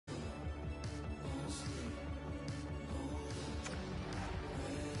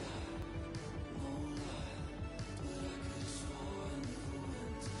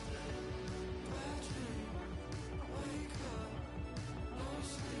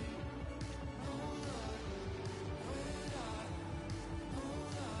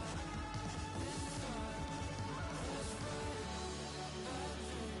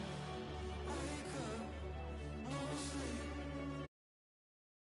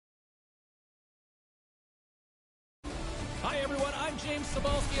I'm James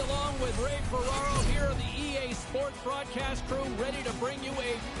Cebulski along with Ray Ferraro here on the EA Sports broadcast crew, ready to bring you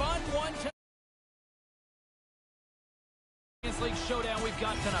a fun one. League showdown we've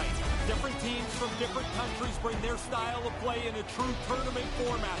got tonight. Different teams from different countries bring their style of play in a true tournament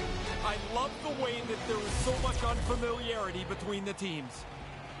format. I love the way that there is so much unfamiliarity between the teams.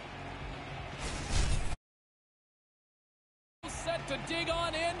 Set to dig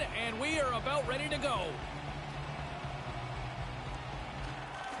on in, and we are about ready to go.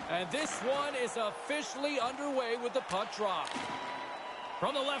 And this one is officially underway with the puck drop.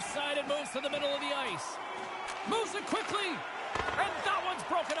 From the left side, it moves to the middle of the ice. Moves it quickly. And that one's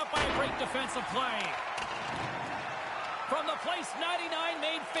broken up by a great defensive play. From the place 99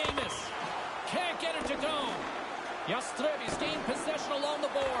 made famous. Can't get it to go. Jastrzębie's gained possession along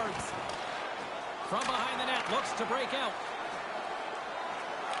the boards. From behind the net, looks to break out.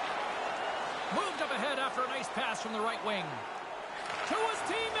 Moved up ahead after a nice pass from the right wing. To his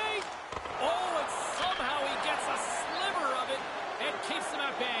teammate. Oh, and somehow he gets a sliver of it and keeps him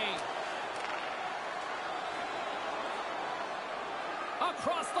at bay.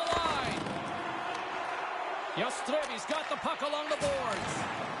 Across the line. Jastrzębie's got the puck along the boards.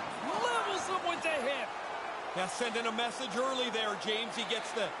 Levels him with the hit. Yeah, sending a message early there, James. He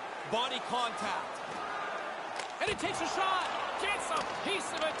gets the body contact. And he takes a shot. Gets a piece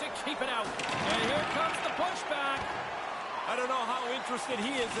of it to keep it out. And here comes the pushback. I don't know how interested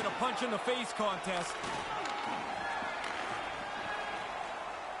he is in a punch-in-the-face contest.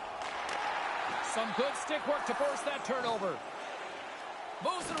 Some good stick work to force that turnover.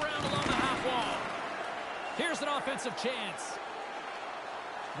 Moves it around along the half wall. Here's an offensive chance.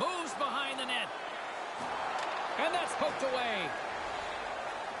 Moves behind the net. And that's poked away.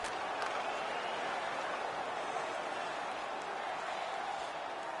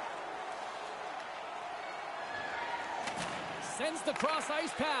 Sends the cross-ice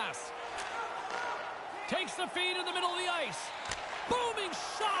pass. Takes the feed in the middle of the ice. Booming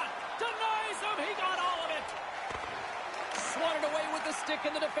shot. Denies him. He got all of it. Swatted away with the stick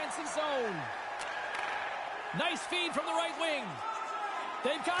in the defensive zone. Nice feed from the right wing.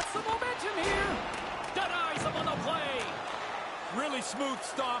 They've got some momentum here. Denies him on the play. Really smooth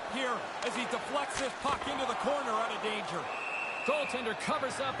stop here as he deflects this puck into the corner out of danger. Goaltender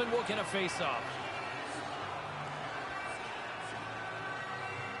covers up and will get a face-off.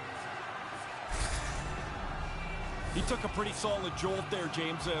 He took a pretty solid jolt there,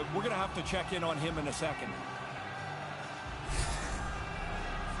 James. We're going to have to check in on him in a second.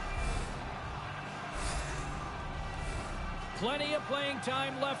 Plenty of playing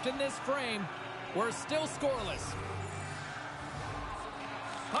time left in this frame. We're still scoreless.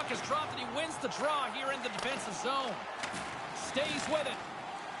 Puck is dropped and he wins the draw here in the defensive zone. Stays with it.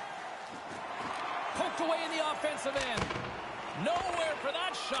 Poked away in the offensive end. Nowhere for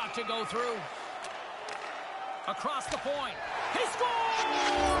that shot to go through. Across the point. He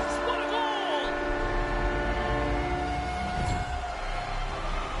scores! What a goal!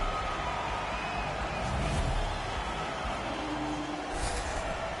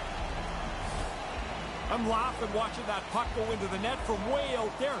 I'm laughing watching that puck go into the net from way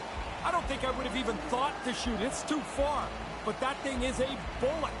out there. I don't think I would have even thought to shoot. It's too far. But that thing is a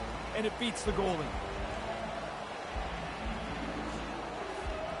bullet, and it beats the goalie.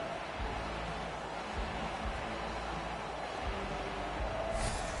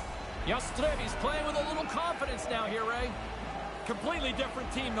 Jastrzębie's playing with a little confidence now here, Ray. Completely different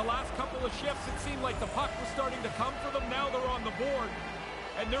team. The last couple of shifts, it seemed like the puck was starting to come for them. Now they're on the board,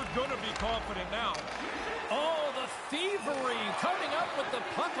 and they're going to be confident now. Oh, the thievery coming up with the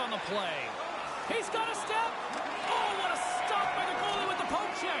puck on the play. He's got a step. Oh, what a stop by the goalie with the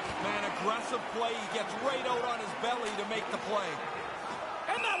poke check. Man, aggressive play. He gets right out on his belly to make the play.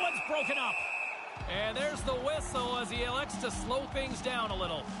 And that one's broken up. And there's the whistle as he elects to slow things down a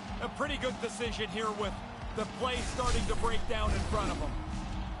little. A pretty good decision here with the play starting to break down in front of him.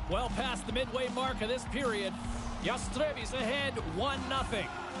 Well past the midway mark of this period, Jastrzębie's ahead 1-0.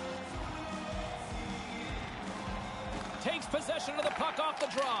 Takes possession of the puck off the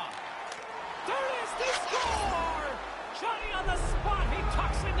draw. There it is, they score! Johnny on the spot, he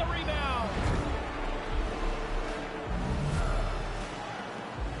tucks in the rebound.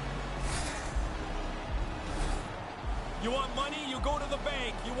 You want money, you go to the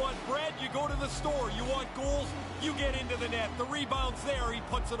bank. You want bread, you go to the store. You want goals, you get into the net. The rebound's there, he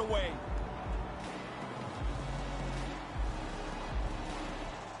puts it away.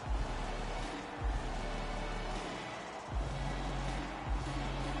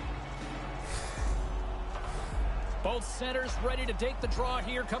 Both centers ready to take the draw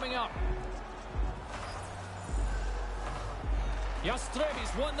here coming up.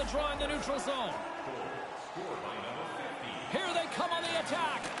 Jastrzębie's won the draw in the neutral zone. Here they come on the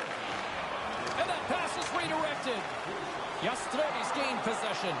attack. And that pass is redirected. Jastrzębie's gained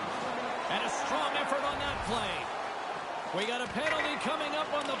possession. And a strong effort on that play. We got a penalty coming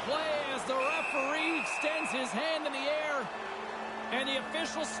up on the play as the referee extends his hand in the air. And the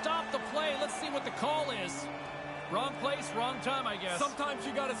officials stop the play. Let's see what the call is. Wrong place, wrong time, I guess. Sometimes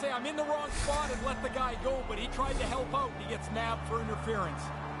you got to say, I'm in the wrong spot and let the guy go, but he tried to help out and he gets nabbed for interference.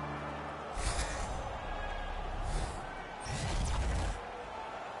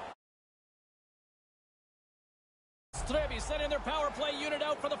 Jastrzębie sending their power play unit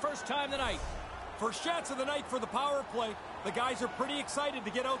out for the first time tonight. First chance of the night for the power play. The guys are pretty excited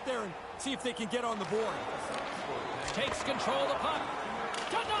to get out there and see if they can get on the board. Takes control of the puck.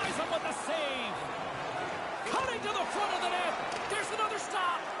 Denies him with the save. Cutting to the front of the net. There's another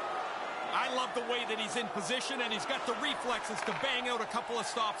stop. I love the way that he's in position, and he's got the reflexes to bang out a couple of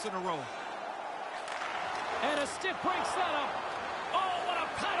stops in a row. And a stick break setup. Oh, what a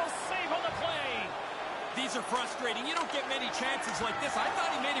paddle save on the play. These are frustrating. You don't get many chances like this. I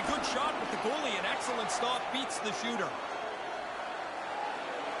thought he made a good shot with the goalie. An excellent stop beats the shooter.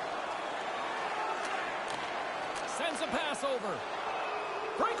 Sends a pass over.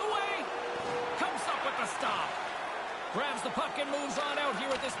 Breakaway. Comes up with the stop. Grabs the puck and moves on out here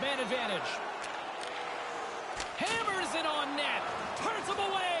with this man advantage. Hammers it on net. Turns him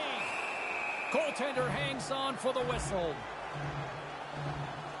away. Goaltender hangs on for the whistle.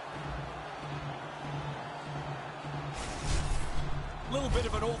 A little bit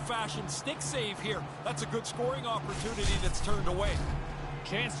of an old-fashioned stick save here. That's a good scoring opportunity that's turned away.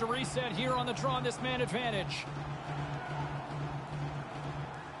 Chance to reset here on the draw on this man advantage.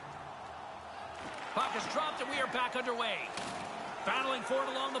 Puck is dropped and we are back underway. Battling for it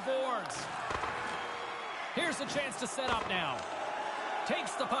along the boards. Here's a chance to set up now.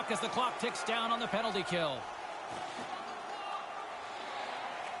 Takes the puck as the clock ticks down on the penalty kill.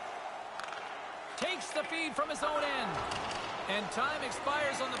 Takes the feed from his own end. And time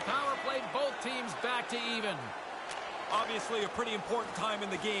expires on the power play. Both teams back to even. Obviously a pretty important time in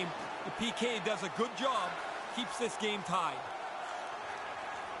the game. The PK does a good job. Keeps this game tied.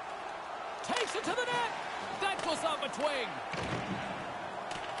 Takes it to the net. That goes off a twig.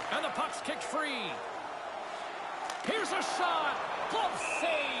 And the puck's kicked free. Here's a shot. Glove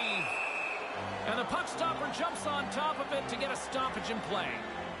save. And the puck stopper jumps on top of it to get a stoppage in play.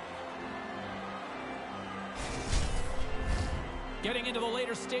 Getting into the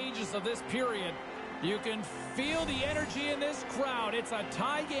later stages of this period, you can feel the energy in this crowd. It's a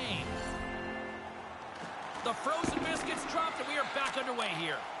tie game. The frozen biscuits dropped and we are back underway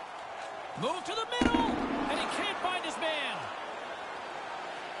here. Move to the middle, and he can't find his man.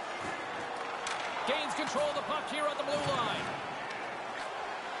 Gains control of the puck here on the blue line.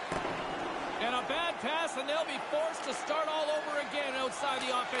 And a bad pass, and they'll be forced to start all over again outside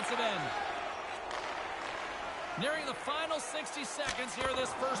the offensive end. Nearing the final 60 seconds here of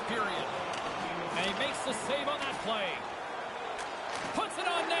this first period. And he makes the save on that play. Puts it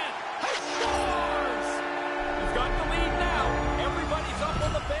on net. He scores! He's got the lead now. Everybody's up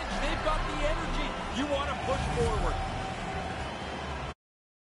on the bench. They've got the energy. You want to push forward.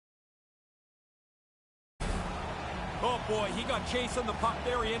 Oh, boy, he got chasing the puck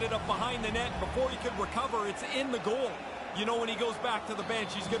there. He ended up behind the net. Before he could recover, it's in the goal. You know, when he goes back to the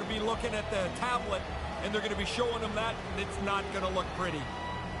bench, he's going to be looking at the tablet, and they're going to be showing him that, and it's not going to look pretty.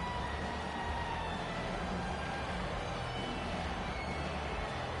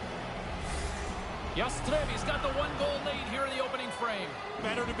 Jastrzębie's got the one-goal lead here in the opening frame.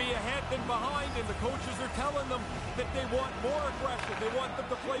 Better to be ahead than behind, and the coaches are telling them that they want more aggression. They want them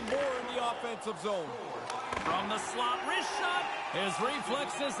to play more in the offensive zone. From the slot, wrist shot. His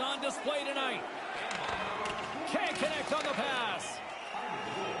reflexes on display tonight. Can't connect on the pass.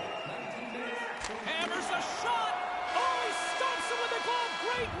 Hammers a shot. Oh, he stops him with the glove.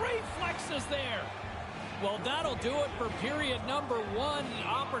 Great reflexes there. Well, that'll do it for period number one.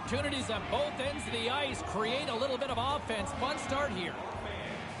 Opportunities at both ends of the ice create a little bit of offense. Fun start here.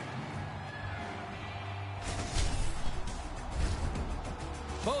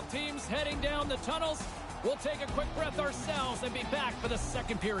 Both teams heading down the tunnels. We'll take a quick breath ourselves and be back for the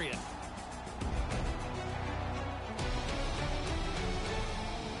second period.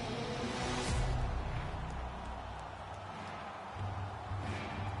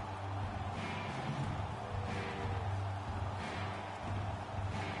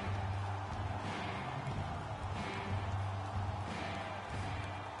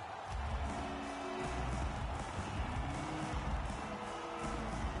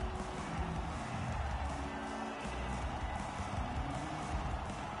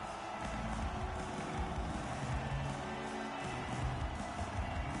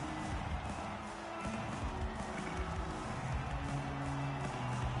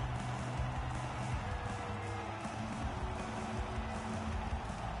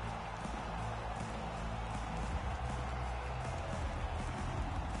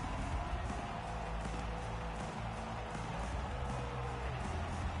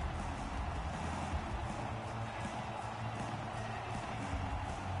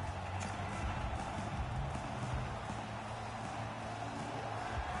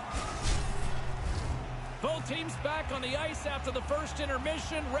 teams back on the ice after the first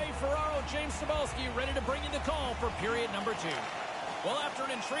intermission. Ray Ferraro, James Cybulski ready to bring in the call for period number 2. Well, after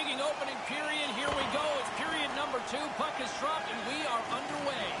an intriguing opening period, here we go. It's period number 2. Puck is dropped, and we are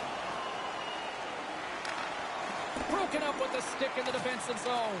underway. Broken up with the stick in the defensive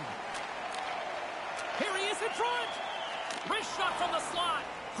zone. Here he is in front. Wrist shot from the slot.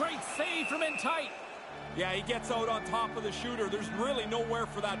 Great save from in tight. Yeah, he gets out on top of the shooter. There's really nowhere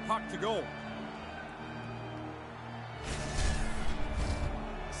for that puck to go.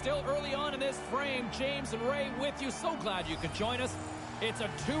 Still early on in this frame, James and Ray with you. So glad you could join us. It's a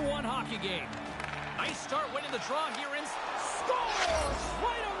 2-1 hockey game. Nice start winning the draw here and scores!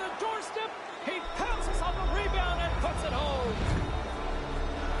 Right on the doorstep. He pounces on the rebound and puts it home.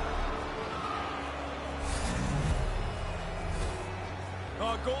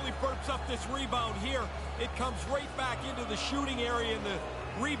 Goalie burps up this rebound here. It comes right back into the shooting area, and the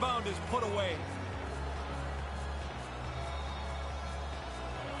rebound is put away.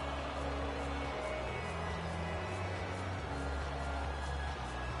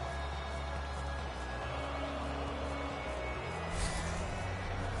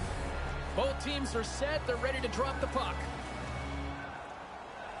 Both teams are set. They're ready to drop the puck.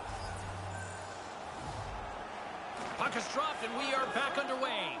 Puck is dropped, and we are back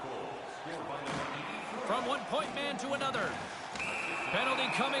underway. From one point man to another. Penalty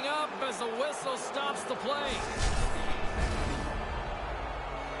coming up as the whistle stops the play.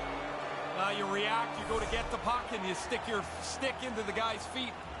 You react, you go to get the puck, and you stick your stick into the guy's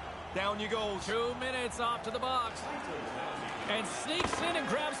feet. Down you go. 2 minutes off to the box. And sneaks in and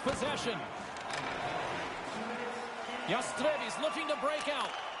grabs possession. Jastrzębie's looking to break out.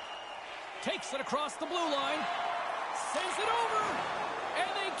 Takes it across the blue line. Sends it over. And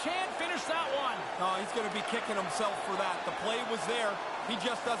they can't finish that one. No, he's going to be kicking himself for that. The play was there. He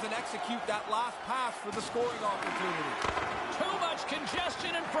just doesn't execute that last pass for the scoring opportunity. Too much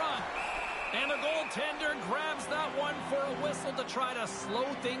congestion in front. And the goaltender grabs that one for a whistle to try to slow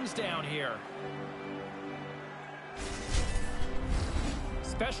things down here.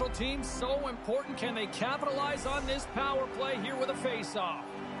 Special teams so important. Can they capitalize on this power play here with a face-off?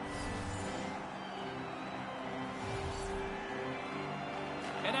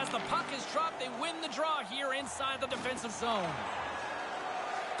 And as the puck is dropped, they win the draw here inside the defensive zone.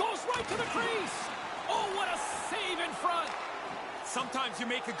 Goes right to the crease. Oh, what a save in front. Sometimes you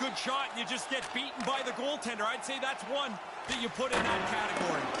make a good shot and you just get beaten by the goaltender. I'd say that's one that you put in that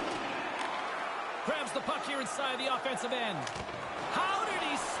category. Grabs the puck here inside the offensive end. How did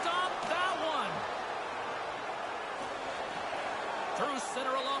he stop that one? Through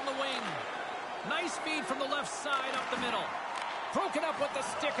center along the wing. Nice feed from the left side up the middle. Broken up with the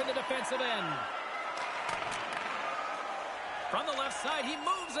stick in the defensive end. From the left side, he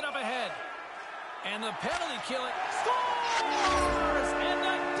moves it up ahead. And the penalty kill it. Scores! And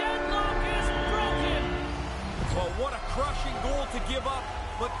the deadlock is broken. Well, what a crushing goal to give up.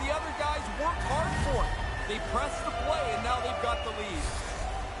 But the other guys worked hard for it. They pressed the play, and now they've got the lead.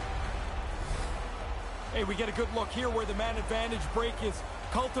 Hey, we get a good look here where the man advantage break is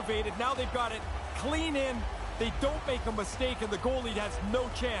cultivated. Now they've got it clean in. They don't make a mistake, and the goalie has no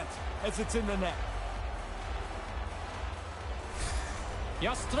chance as it's in the net.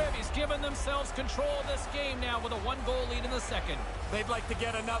 Jastrzębie's given themselves control of this game now with a 1-goal lead in the second. They'd like to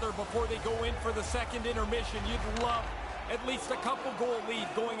get another before they go in for the second intermission. You'd love at least a couple goal lead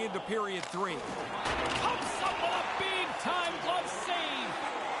going into period 3. Pumps up with a big-time glove save.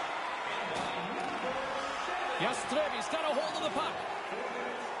 Jastrzębie's got a hold of the puck.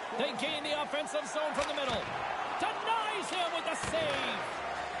 They gain the offensive zone from the middle. Denies him with the save.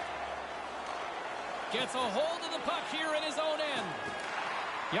 Gets a hold of the puck here in his own end.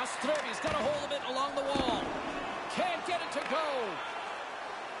 Jastrzębie's got a hold of it along the wall. Can't get it to go.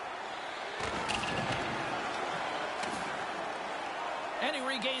 And he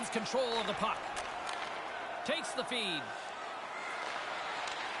regains control of the puck. Takes the feed.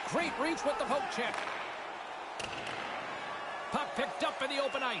 Great reach with the poke check. Puck picked up in the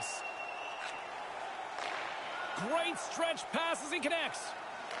open ice. Great stretch pass as he connects.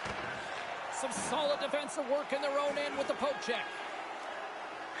 Some solid defensive work in their own end with the poke check.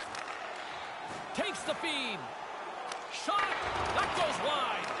 Takes the feed. Shot. That goes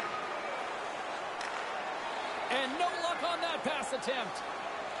wide. And no luck on that pass attempt.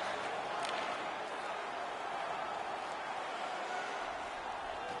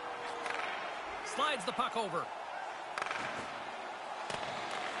 Slides the puck over.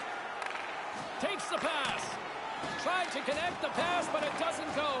 Takes the pass. Tried to connect the pass, but it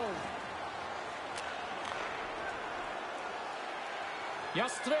doesn't go.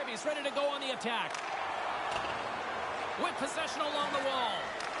 Jastrzębie's ready to go on the attack. With possession along the wall.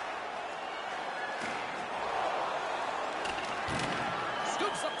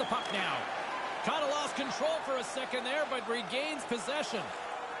 Scoops up the puck now. Kind of lost control for a second there, but regains possession.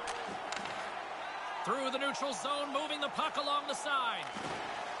 Through the neutral zone, moving the puck along the side.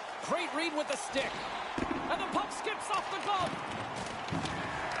 Great read with the stick. And the puck skips off the glove.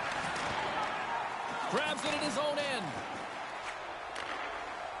 Grabs it in his own end.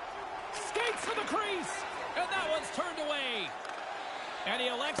 Skates to the crease. And that one's turned away. And he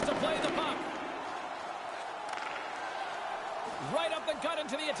elects to play the puck. Right up the gut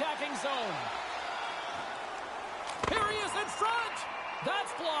into the attacking zone. Here he is in front.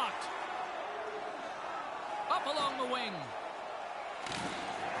 That's blocked. Up along the wing.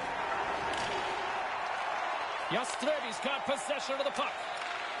 Jastrzębie's got possession of the puck.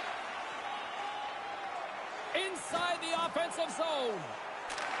 Inside the offensive zone.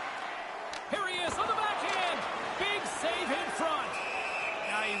 Here he is on the backhand. Big save in front.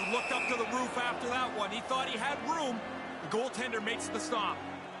 Now he looked up to the roof after that one. He thought he had room. The goaltender makes the stop.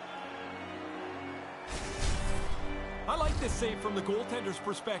 I like this save from the goaltender's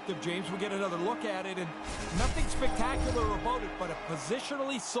perspective, James. We get another look at it, and nothing spectacular about it, but a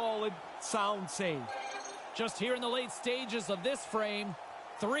positionally solid, sound save. Just here in the late stages of this frame,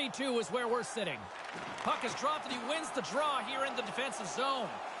 3-2 is where we're sitting. Puck is dropped, and he wins the draw here in the defensive zone.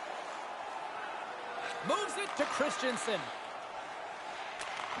 Moves it to Christensen.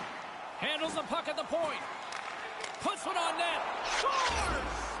 Handles the puck at the point. Puts one on net.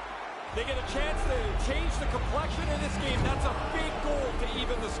 Scores! They get a chance to change the complexion in this game. That's a big goal to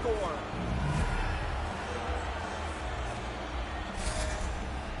even the score.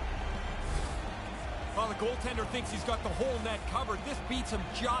 Well, the goaltender thinks he's got the whole net covered. This beats him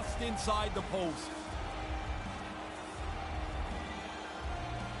just inside the post.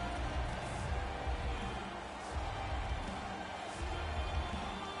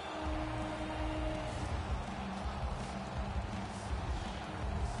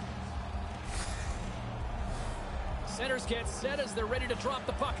 Centers get set as they're ready to drop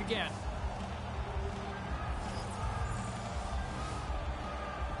the puck again.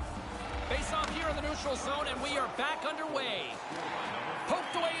 Face off here in the neutral zone, and we are back underway.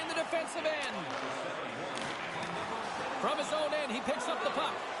 Poked away in the defensive end. From his own end, he picks up the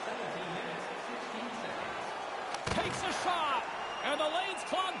puck. Takes a shot, and the lane's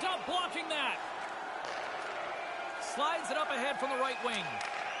clogged up, blocking that. Slides it up ahead from the right wing.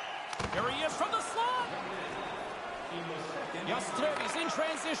 Here he is from the slot. Jastrzębie's in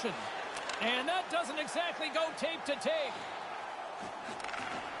transition. And that doesn't exactly go tape to tape.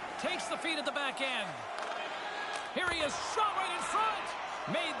 Takes the feed at the back end. Here he is, shot right in front.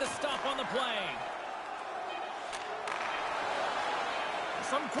 Made the stop on the play.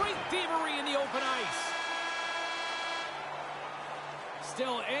 Some great thievery in the open ice.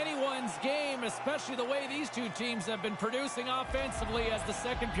 Still anyone's game, especially the way these two teams have been producing offensively as the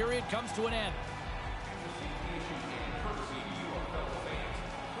second period comes to an end.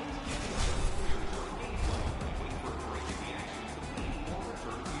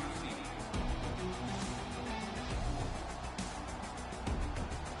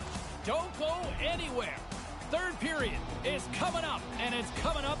 Don't go anywhere. Third period is coming up, and it's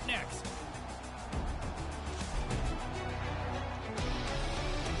coming up next.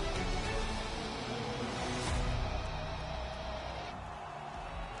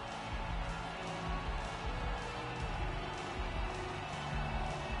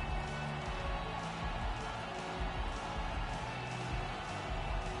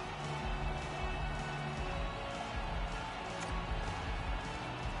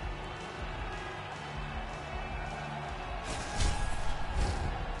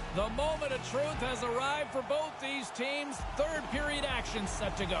 The moment of truth has arrived for both these teams. Third period action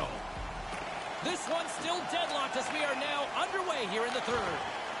set to go. This one's still deadlocked as we are now underway here in the third.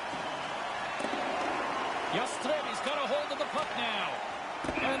 Jastrzębie's got a hold of the puck now.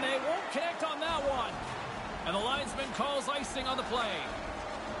 And they won't connect on that one. And the linesman calls icing on the play.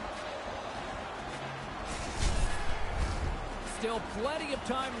 Still plenty of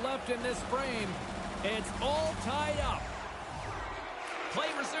time left in this frame. It's all tied up. Play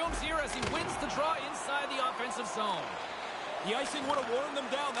resumes here as he wins the draw inside the offensive zone. The icing would have worn them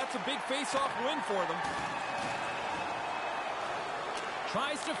down. That's a big face-off win for them.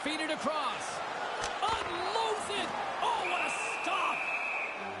 Tries to feed it across. Unloads it! Oh, what a stop!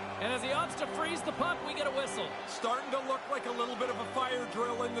 And as he opts to freeze the puck, we get a whistle. Starting to look like a little bit of a fire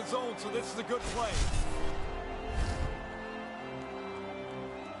drill in the zone, so this is a good play.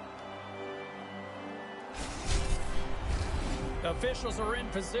 Officials are in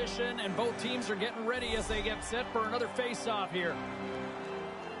position, and both teams are getting ready as they get set for another face-off here.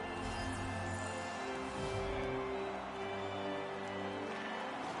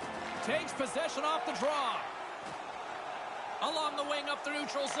 Takes possession off the draw. Along the wing up the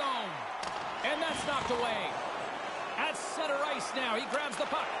neutral zone. And that's knocked away. At center ice now. He grabs the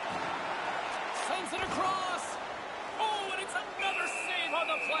puck. Sends it across. Oh, and it's another save on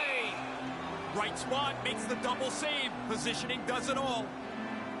the play. Right spot makes the double save. Positioning does it all.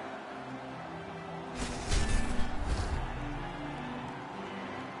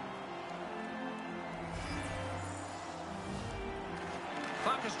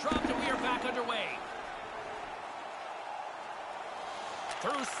 Puck is dropped and we are back underway.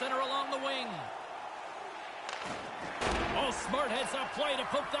 Through center along the wing. Oh, smart heads-up play to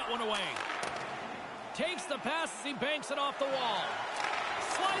poke that one away. Takes the pass as he banks it off the wall.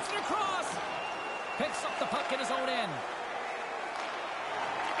 Slides it across. Picks up the puck in his own end.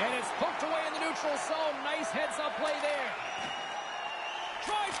 And it's poked away in the neutral zone. Nice heads-up play there.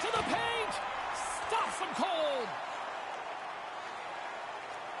 Drives to the paint. Stops him cold.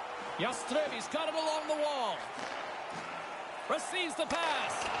 Jastrzębie's got it along the wall. Receives the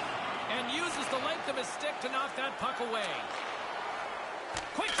pass. And uses the length of his stick to knock that puck away.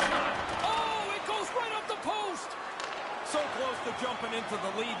 Quick shot. Oh, it goes right up the post. So close to jumping into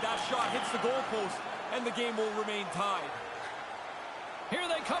the lead. That shot hits the goalpost, and the game will remain tied. Here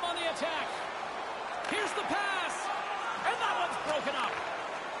they come on the attack. Here's the pass. And that one's broken up.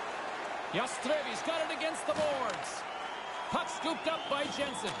 Jastrzębie's got it against the boards. Puck scooped up by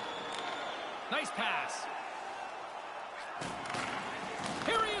Jensen. Nice pass.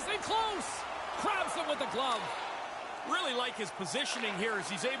 Here he is in close. Grabs him with the glove. Really like his positioning here as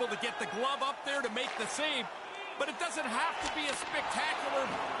he's able to get the glove up there to make the save. But it doesn't have to be a spectacular,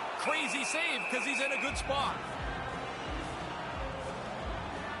 crazy save because he's in a good spot.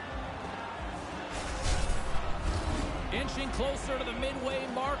 Inching closer to the midway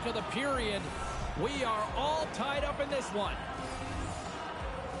mark of the period. We are all tied up in this one.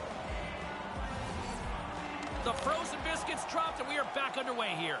 The frozen biscuits dropped, and we are back underway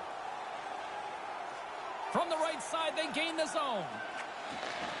here. From the right side, they gain the zone.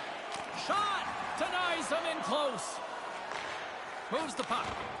 Shot! Denies them in close. Moves the puck.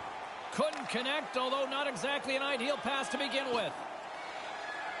 Couldn't connect, although not exactly an ideal pass to begin with.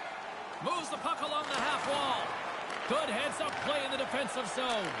 Moves the puck along the half wall. Good heads-up play in the defensive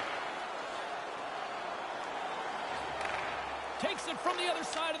zone. Takes it from the other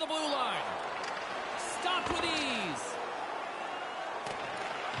side of the blue line. Stopped with ease.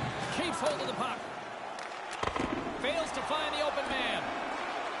 Keeps hold of the puck. Fails to find the open man.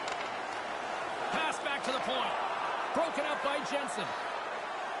 Pass back to the point. Broken up by Jensen.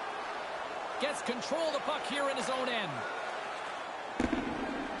 Gets control of the puck here in his own end.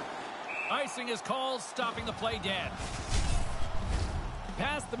 Icing is called, stopping the play dead.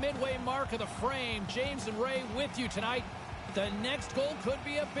 Past the midway mark of the frame, James and Ray with you tonight. The next goal could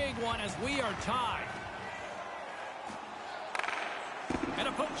be a big one as we are tied. And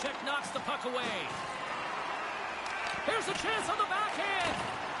a poke check knocks the puck away. Here's a chance on the backhand.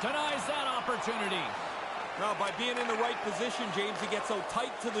 Denies that opportunity. Now, by being in the right position, James, he gets so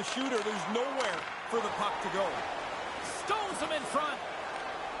tight to the shooter, there's nowhere for the puck to go. Stones him in front.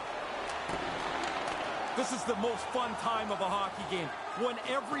 This is the most fun time of a hockey game. When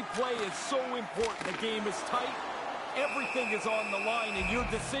every play is so important, the game is tight, everything is on the line, and your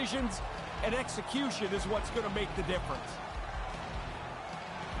decisions and execution is what's going to make the difference.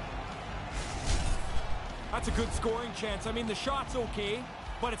 That's a good scoring chance. I mean, the shot's okay,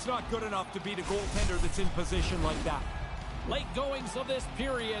 but it's not good enough to beat a goaltender that's in position like that. Late goings of this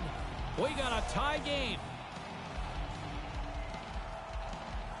period. We got a tie game.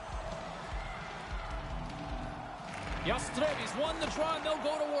 Jastrzębie's won the draw, and they'll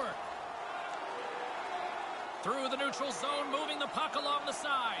go to work. Through the neutral zone, moving the puck along the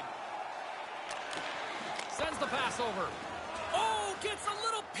side. Sends the pass over. Oh, gets a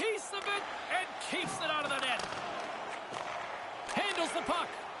little piece of it and keeps it out of the net. Handles the puck.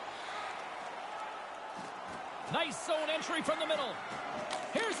 Nice zone entry from the middle.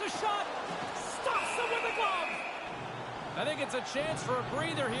 Here's a shot. Stops him with the glove. I think it's a chance for a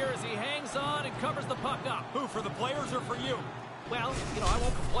breather here as he hangs on and covers the puck up. Who, for the players or for you? Well, I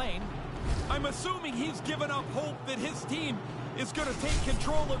won't complain. I'm assuming he's given up hope that his team is going to take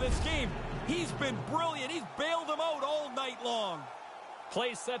control of this game. He's been brilliant. He's bailed them out all night long.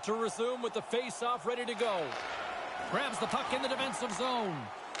 Play set to resume with the face-off ready to go. Grabs the puck in the defensive zone.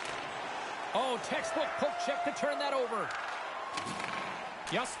 Oh, textbook poke check to turn that over.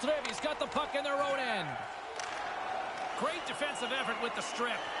 Jastrzębie's got the puck in their own end. Great defensive effort with the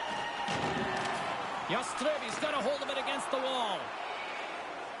strip. Jastrzębie's got a hold of it against the wall.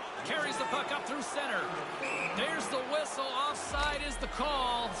 Carries the puck up through center. There's the whistle. Offside is the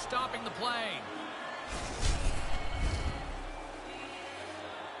call, stopping the play.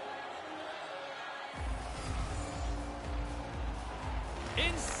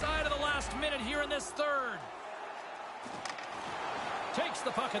 Inside of the last minute here in this third. Takes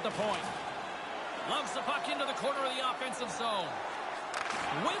the puck at the point. Loves the puck into the corner of the offensive zone.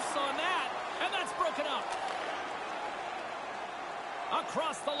 Whiffs on that, and that's broken up.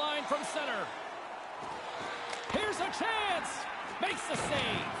 Across the line from center. Here's a chance. Makes the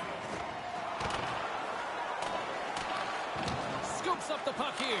save. Scoops up the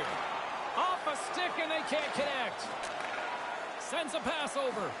puck here. Off a stick, and they can't connect. Sends a pass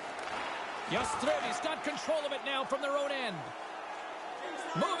over. Jastrzębie's got control of it now from their own end.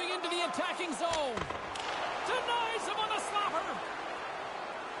 Moving into the attacking zone. Denies him on the slapper.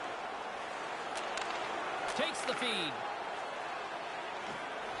 Takes the feed.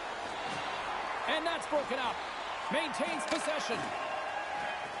 And that's broken up. Maintains possession.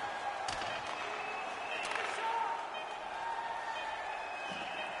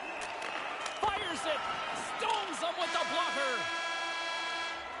 Fires it. Stones him with the blocker.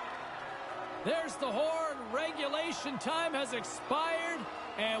 There's the horn. Regulation time has expired,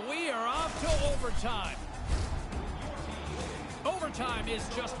 and we are off to overtime. Overtime is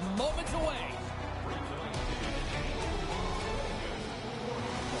just moments away.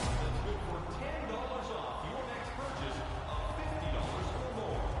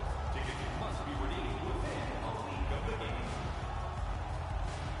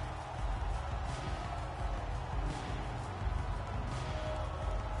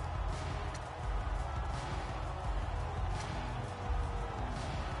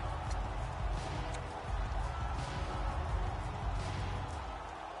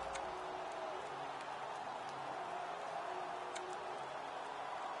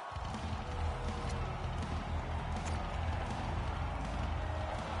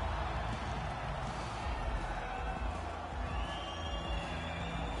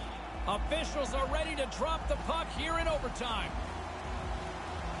 Officials are ready to drop the puck here in overtime.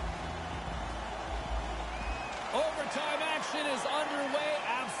 Overtime action is underway.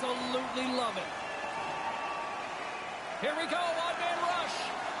 Absolutely love it. Here we go, one-man rush.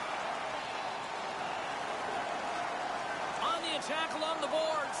 On the attack along the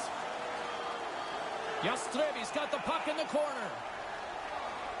boards. Jastrzębie's got the puck in the corner.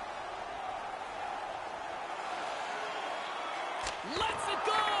 Lets it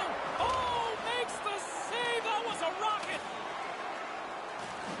go! Oh, makes the save! That was a rocket!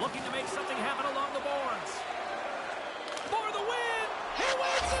 Looking to make something happen along the boards. For the win! He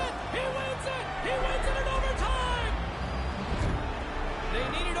wins it! He wins it! He wins it in overtime! They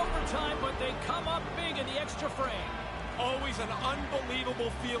needed overtime, but they come up big in the extra frame. Always an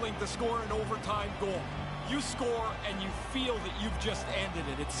unbelievable feeling to score an overtime goal. You score and you feel that you've just ended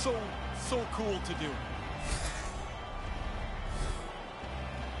it. It's so cool to do.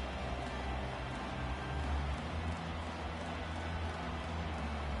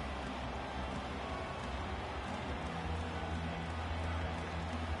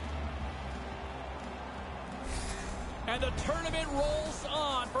 And the tournament rolls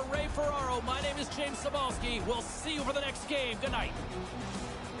on for Ray Ferraro. My name is James Cybulski. We'll see you for the next game. Good night.